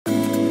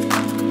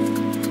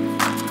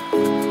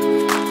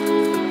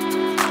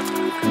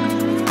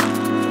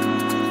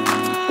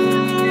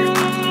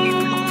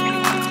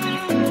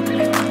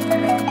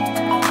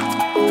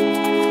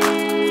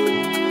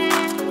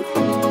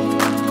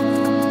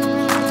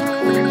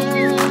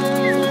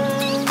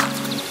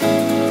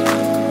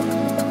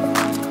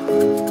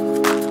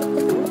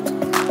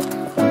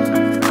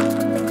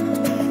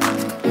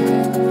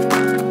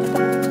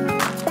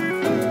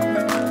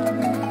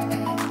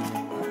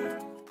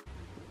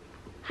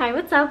Hi,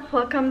 what's up?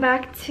 Welcome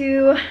back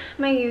to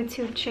my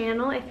YouTube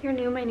channel. If you're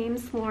new, my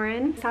name's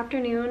Lauren. This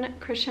afternoon,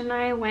 Christian and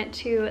I went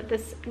to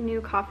this new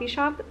coffee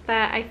shop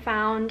that I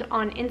found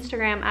on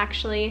Instagram,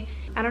 actually.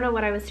 I don't know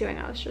what I was doing.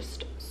 I was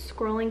just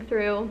scrolling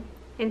through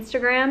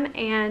Instagram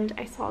and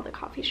I saw the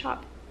coffee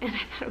shop and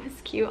I thought it was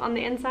cute on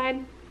the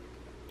inside.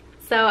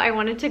 So I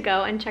wanted to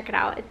go and check it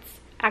out. It's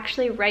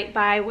actually right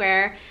by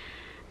where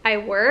I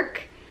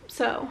work.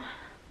 So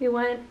we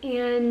went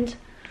and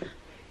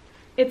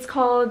it's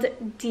called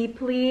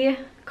Deeply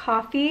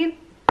Coffee.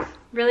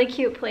 Really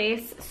cute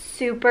place,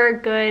 super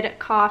good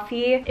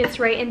coffee. It's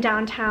right in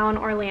downtown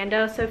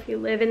Orlando, so if you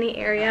live in the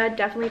area,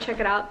 definitely check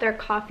it out. Their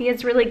coffee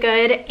is really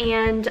good,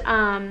 and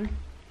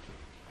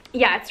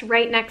yeah, it's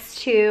right next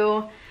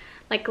to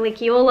like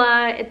Lake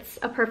Eola. It's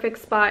a perfect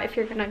spot if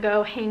you're gonna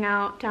go hang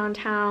out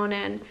downtown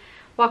and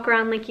walk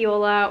around Lake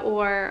Eola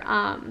or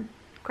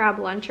grab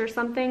lunch or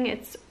something.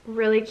 It's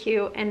really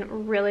cute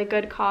and really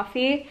good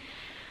coffee.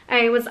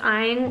 I was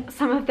eyeing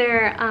some of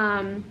their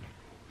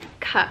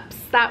cups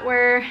that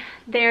were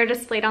there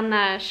displayed on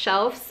the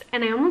shelves,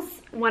 and I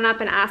almost went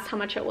up and asked how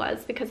much it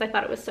was because I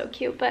thought it was so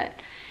cute, but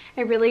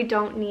I really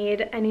don't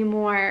need any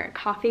more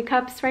coffee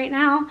cups right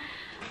now.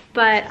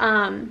 But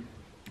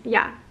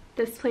yeah,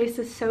 this place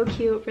is so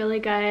cute, really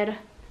good,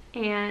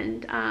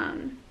 and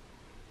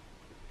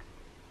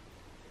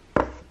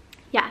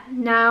yeah,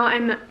 now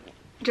I'm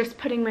just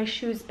putting my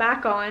shoes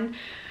back on.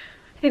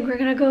 I think we're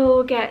gonna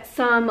go get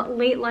some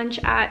late lunch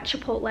at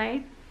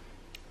Chipotle.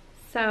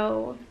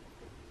 So,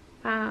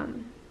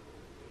 and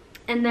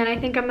then I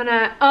think I'm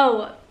gonna,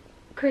 oh,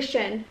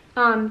 Christian,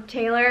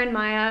 Taylor and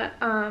Maya,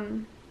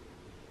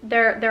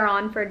 they're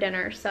on for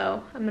dinner,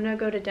 so I'm gonna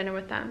go to dinner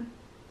with them.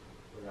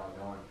 Where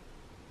y'all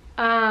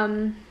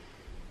going?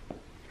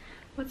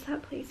 What's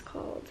that place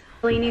called?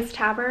 Delaney's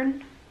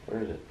Tavern.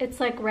 Where is it? It's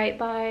like right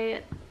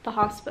by the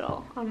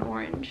hospital on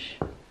Orange.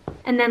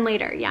 And then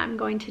later, yeah, I'm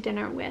going to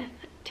dinner with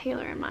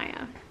Taylor and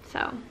Maya.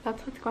 So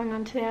that's what's going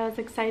on today. I was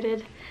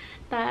excited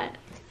that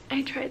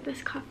I tried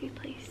this coffee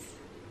place.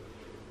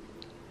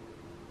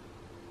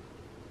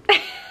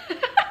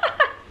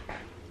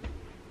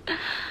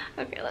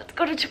 Okay, let's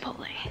go to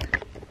Chipotle.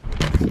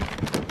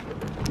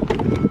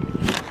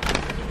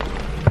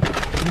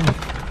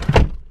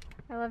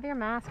 I love your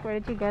mask. Where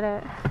did you get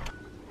it?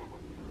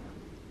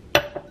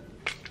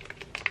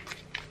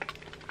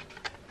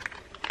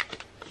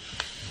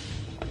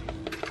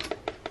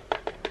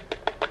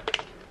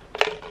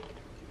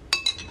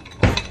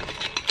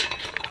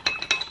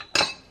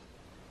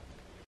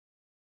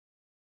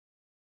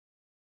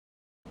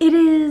 It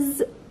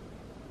is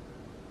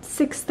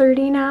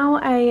 6:30 now.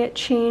 I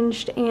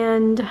changed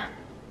and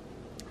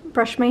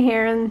brushed my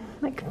hair and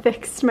like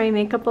fixed my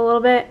makeup a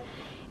little bit.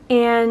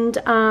 And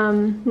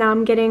now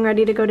I'm getting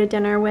ready to go to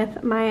dinner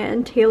with Maya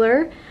and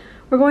Taylor.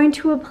 We're going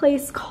to a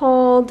place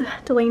called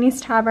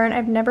Delaney's Tavern.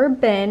 I've never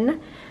been,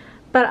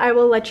 but I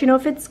will let you know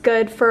if it's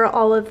good for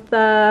all of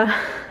the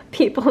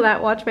people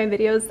that watch my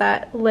videos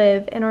that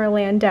live in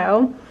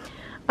Orlando.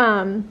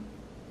 I'll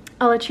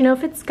let you know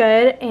if it's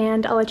good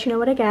and I'll let you know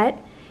what I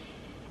get.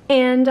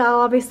 And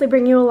I'll obviously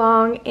bring you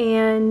along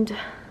and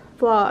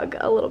vlog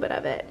a little bit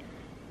of it.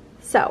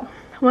 So,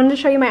 I wanted to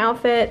show you my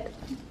outfit.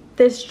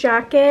 This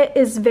jacket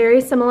is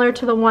very similar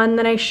to the one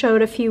that I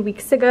showed a few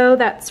weeks ago.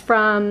 That's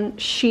from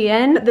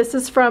Shein. This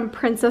is from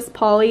Princess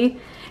Polly.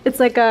 It's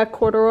like a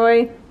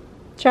corduroy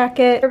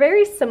jacket. They're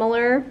very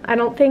similar. I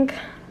don't think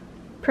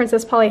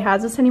Princess Polly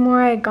has this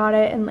anymore. I got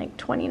it in like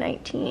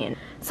 2019.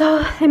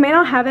 So, they may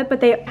not have it,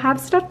 but they have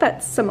stuff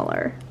that's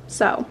similar.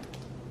 So,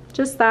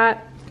 just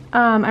that.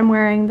 I'm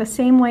wearing the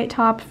same white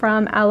top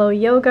from Aloe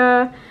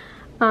Yoga,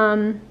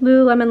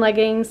 Lululemon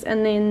leggings,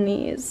 and then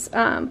these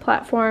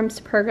platform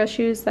Superga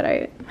shoes that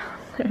I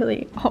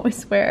literally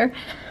always wear.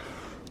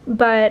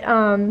 But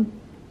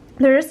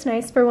they're just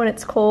nice for when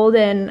it's cold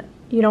and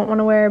you don't want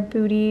to wear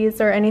booties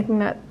or anything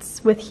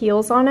that's with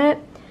heels on it.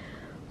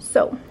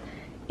 So,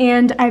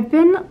 and I've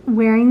been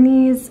wearing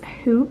these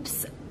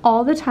hoops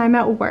all the time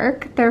at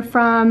work. They're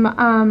from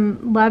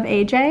Love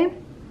AJ.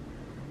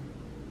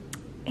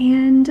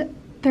 And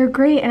they're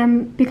great, and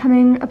I'm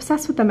becoming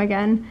obsessed with them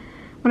again.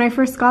 When I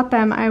first got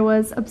them, I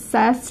was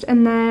obsessed,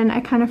 and then I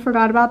kind of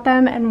forgot about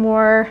them and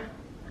wore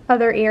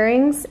other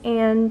earrings,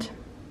 and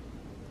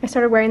I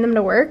started wearing them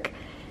to work,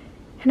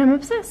 and I'm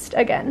obsessed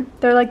again.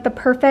 They're like the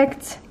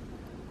perfect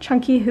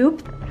chunky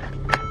hoop.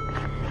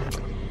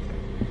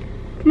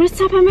 I'm gonna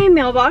stop at my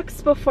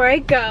mailbox before I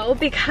go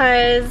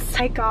because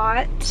I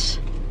got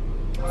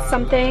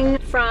something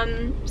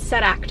from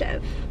Set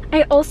Active.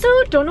 I also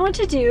don't know what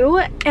to do,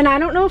 and I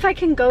don't know if I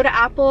can go to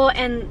Apple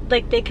and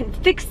like they can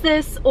fix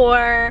this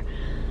or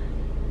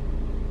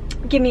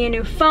give me a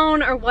new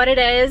phone or what it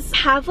is. I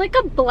have like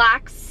a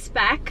black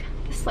speck.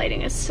 This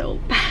lighting is so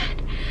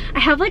bad. I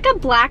have like a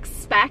black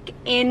speck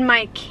in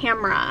my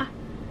camera,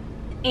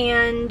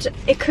 and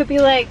it could be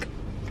like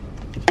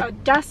a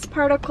dust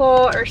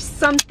particle or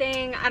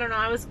something. I don't know.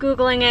 I was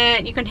Googling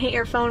it. You can hit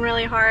your phone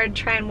really hard,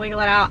 try and wiggle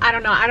it out. I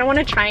don't know. I don't want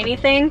to try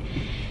anything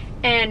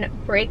and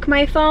break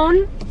my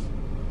phone.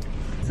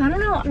 So I don't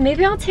know,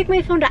 maybe I'll take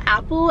my phone to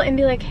Apple and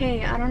be like,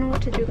 hey, I don't know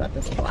what to do about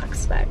this black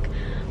speck,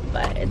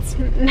 but it's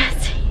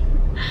messy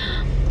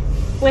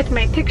with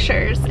my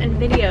pictures and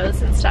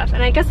videos and stuff.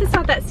 And I guess it's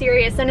not that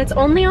serious, and it's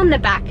only on the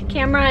back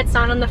camera, it's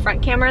not on the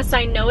front camera, so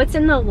I know it's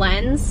in the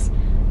lens.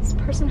 This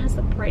person has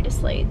the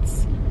brightest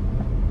lights.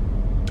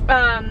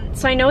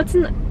 So I know it's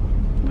in the,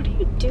 what are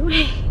you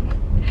doing?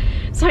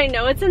 So I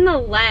know it's in the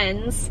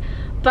lens,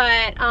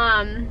 but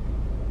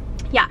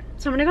yeah.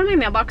 So I'm gonna go to my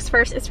mailbox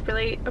first. It's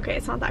really, okay,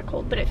 it's not that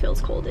cold, but it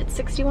feels cold. It's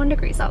 61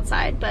 degrees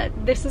outside, but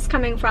this is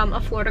coming from a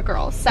Florida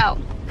girl, so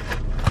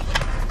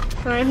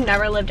I've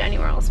never lived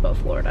anywhere else but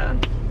Florida,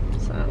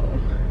 so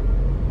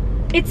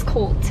it's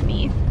cold to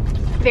me,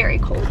 very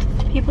cold.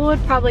 People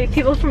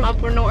from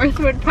up north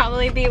would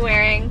probably be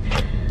wearing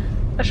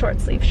a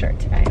short sleeve shirt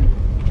today.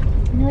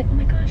 I'm like, oh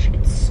my gosh,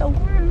 it's so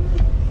warm.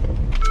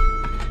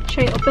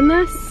 Should I open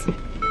this?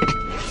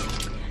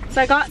 So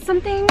I got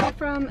something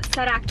from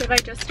Set Active. I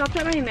just stopped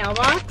at my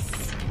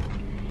mailbox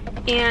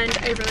and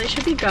I really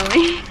should be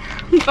going,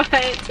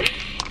 but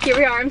here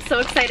we are. I'm so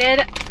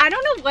excited. I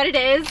don't know what it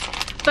is,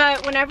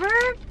 but whenever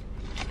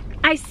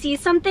I see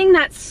something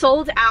that's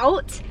sold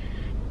out,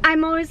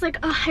 I'm always like,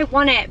 oh, I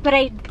want it, but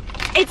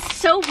it's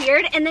so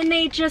weird. And then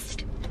they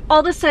just, all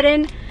of a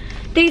sudden,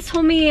 they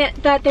told me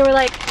that they were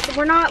like,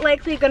 we're not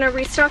likely gonna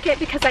restock it,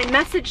 because I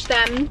messaged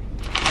them.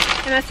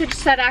 I messaged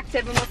Set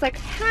Active and was like,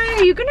 hey,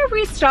 are you gonna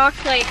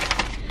restock like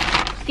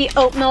the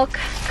oat milk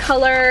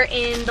color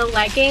in the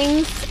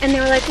leggings? And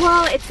they were like,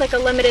 well, it's like a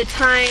limited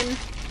time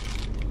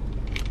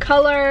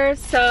color,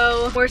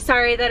 so we're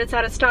sorry that it's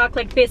out of stock.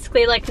 Like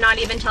basically like not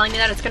even telling me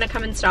that it's gonna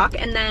come in stock.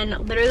 And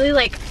then literally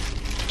like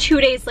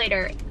 2 days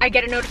later, I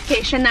get a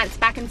notification that it's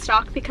back in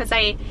stock because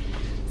I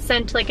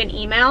sent like an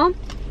email.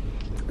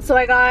 So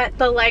I got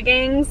the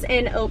leggings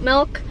in oat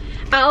milk.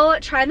 I'll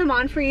try them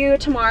on for you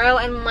tomorrow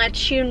and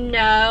let you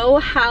know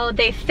how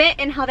they fit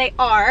and how they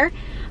are.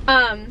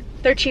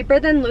 They're cheaper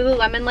than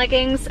Lululemon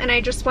leggings, and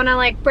I just want to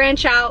like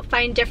branch out,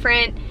 find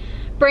different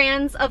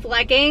brands of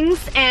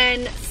leggings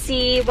and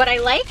see what I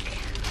like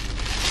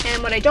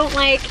and what I don't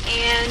like.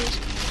 And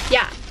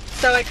yeah,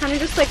 so I kind of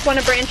just like want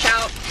to branch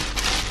out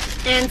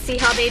and see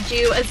how they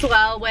do as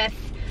well with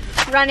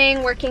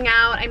running, working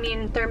out. I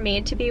mean, they're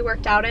made to be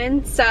worked out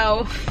in,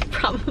 so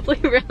probably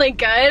really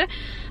good.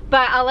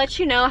 But I'll let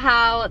you know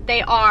how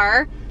they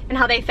are and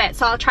how they fit.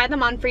 So I'll try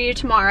them on for you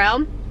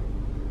tomorrow.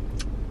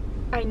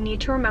 I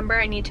need to remember,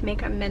 I need to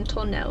make a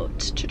mental note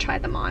to try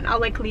them on. I'll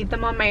like leave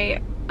them on my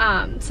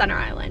center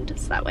island,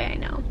 so that way I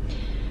know.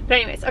 But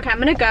anyways, okay, I'm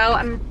gonna go.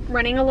 I'm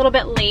running a little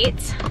bit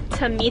late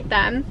to meet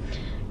them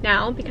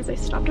now because I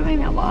stopped at my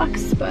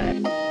mailbox, but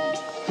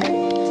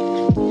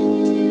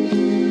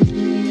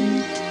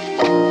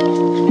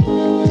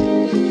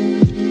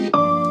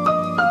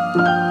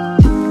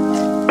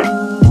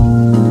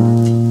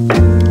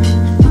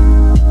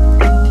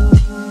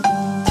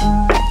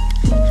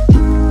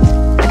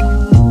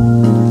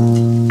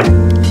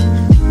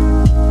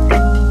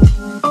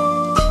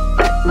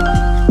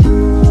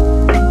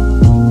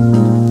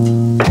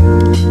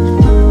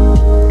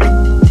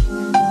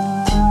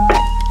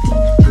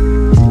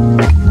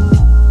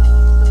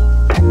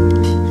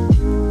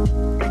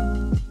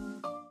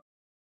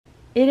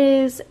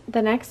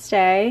the next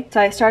day.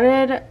 So I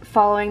started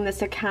following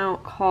this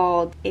account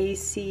called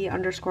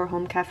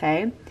AC_home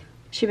cafe.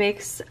 She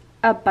makes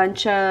a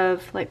bunch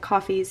of like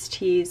coffees,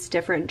 teas,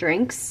 different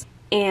drinks.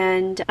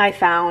 And I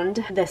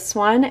found this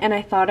one and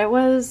I thought it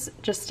was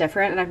just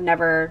different, and I've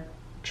never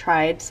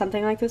tried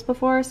something like this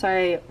before, so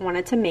I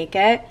wanted to make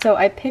it. So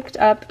I picked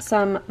up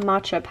some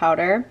matcha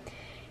powder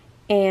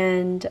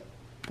and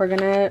we're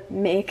gonna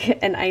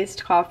make an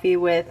iced coffee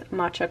with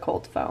matcha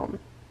cold foam.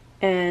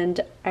 And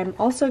I'm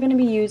also going to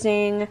be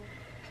using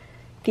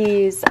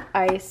these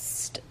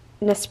iced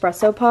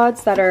Nespresso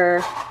pods that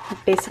are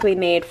basically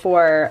made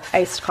for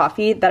iced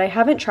coffee that I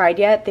haven't tried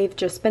yet. They've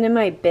just been in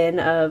my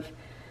bin of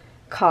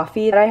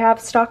coffee that I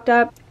have stocked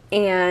up,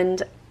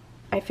 and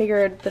I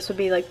figured this would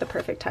be like the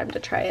perfect time to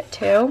try it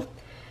too.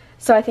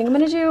 So I think I'm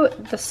going to do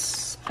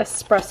this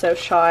espresso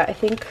shot. I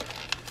think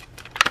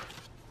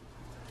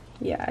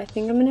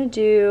I'm going to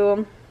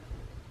do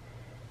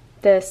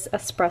this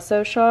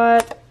espresso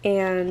shot,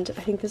 and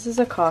I think this is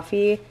a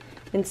coffee,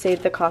 and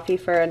save the coffee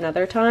for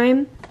another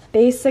time.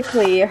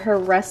 Basically, her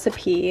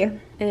recipe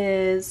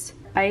is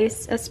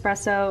iced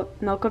espresso,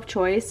 milk of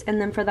choice,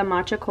 and then for the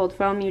matcha cold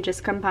foam, you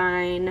just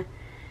combine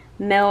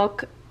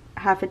milk,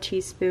 half a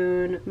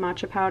teaspoon,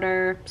 matcha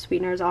powder,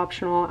 sweetener is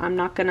optional. I'm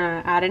not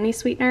gonna add any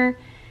sweetener,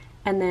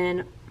 and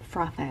then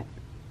froth it.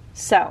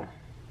 So,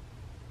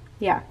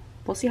 yeah,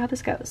 we'll see how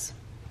this goes.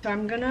 So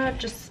I'm gonna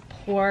just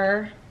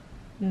pour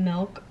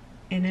milk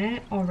in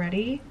it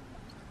already,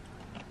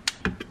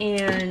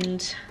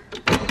 and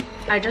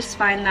I just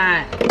find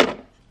that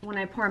when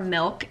I pour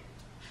milk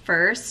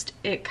first,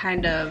 it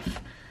kind of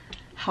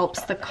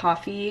helps the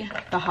coffee,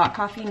 the hot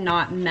coffee,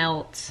 not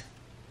melt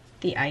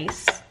the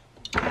ice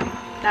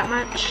that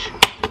much.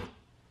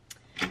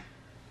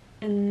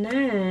 And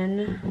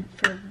then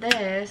for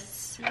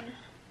this,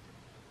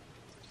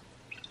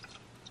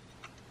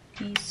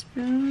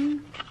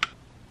 teaspoon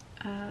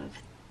of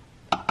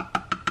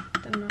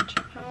the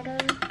matcha powder.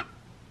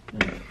 I'm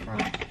gonna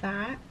froth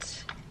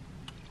that.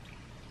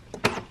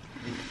 I'm gonna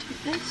do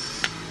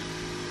this.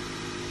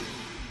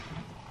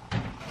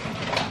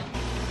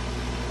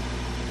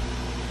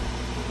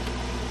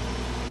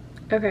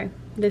 Okay,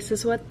 this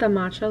is what the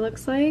matcha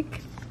looks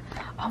like.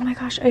 Oh my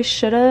gosh, I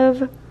should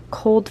have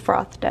cold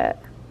frothed it.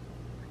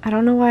 I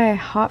don't know why I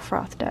hot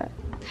frothed it.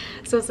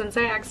 So since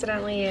I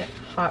accidentally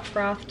hot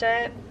frothed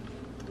it,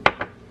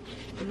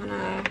 I'm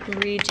gonna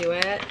redo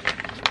it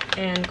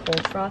and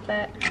cold froth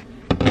it,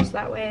 so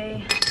that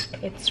way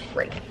it's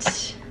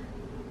right.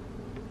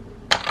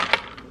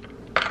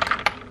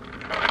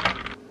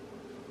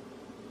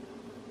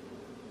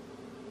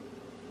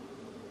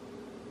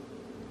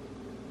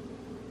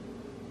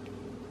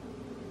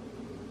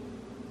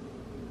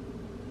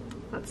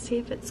 Let's see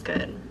if it's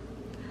good.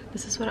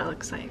 This is what it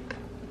looks like.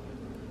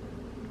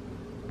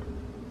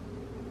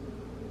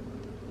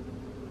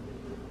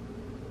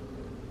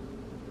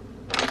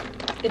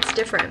 It's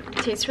different.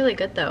 It tastes really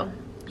good though.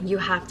 You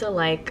have to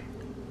like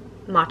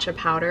matcha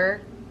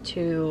powder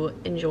to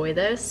enjoy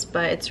this,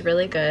 but it's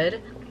really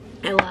good.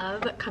 I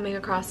love coming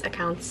across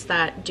accounts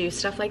that do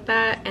stuff like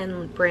that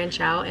and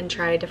branch out and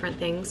try different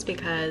things,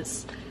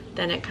 because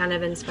then it kind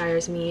of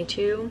inspires me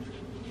to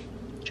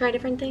try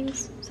different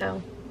things.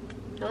 So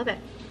I love it.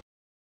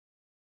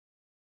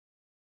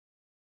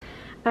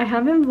 I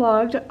haven't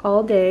vlogged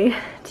all day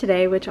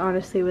today, which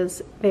honestly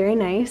was very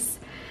nice.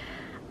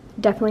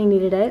 Definitely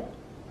needed it.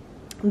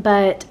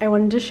 But I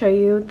wanted to show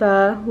you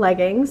the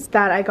leggings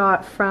that I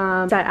got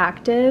from Set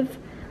Active.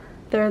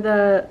 They're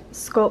the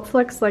Sculpt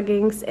Flex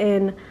leggings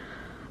in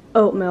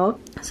oat milk.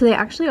 So they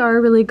actually are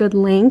a really good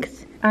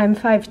length. I'm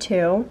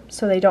 5'2",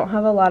 so they don't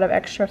have a lot of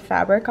extra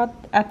fabric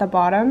at the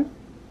bottom.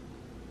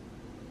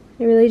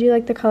 I really do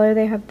like the color.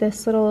 They have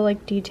this little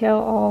like detail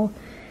all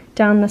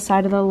down the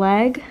side of the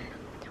leg.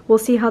 We'll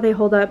see how they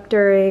hold up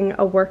during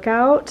a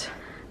workout.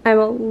 I'm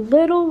a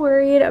little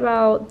worried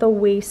about the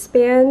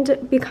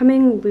waistband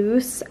becoming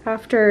loose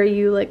after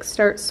you like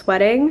start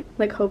sweating,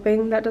 like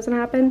hoping that doesn't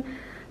happen.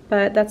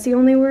 But that's the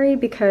only worry,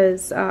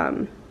 because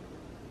I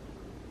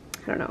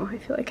don't know, I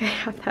feel like I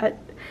have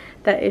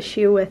that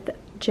issue with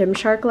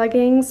Gymshark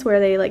leggings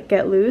where they like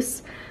get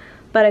loose.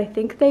 But I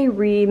think they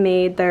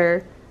remade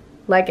their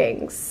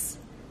leggings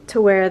to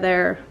where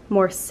they're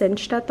more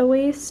cinched at the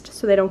waist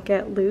so they don't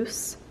get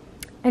loose.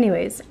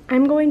 Anyways,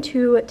 I'm going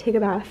to take a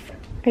bath.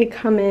 I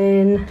come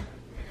in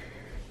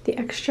the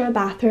extra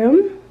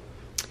bathroom.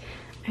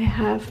 I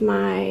have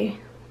my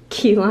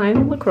key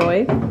lime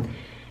LaCroix,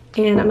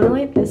 and I'm gonna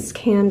light this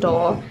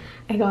candle.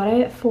 I got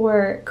it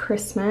for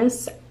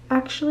Christmas.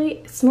 Actually,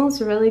 it smells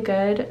really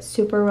good,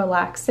 super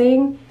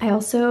relaxing. I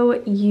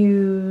also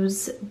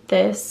use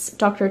this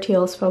Dr.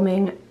 Teal's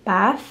foaming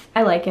bath.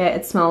 I like it,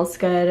 it smells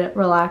good,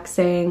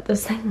 relaxing.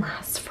 This thing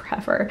lasts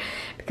forever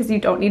because you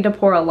don't need to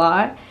pour a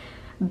lot.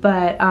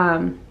 But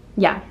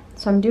yeah,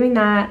 so I'm doing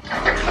that.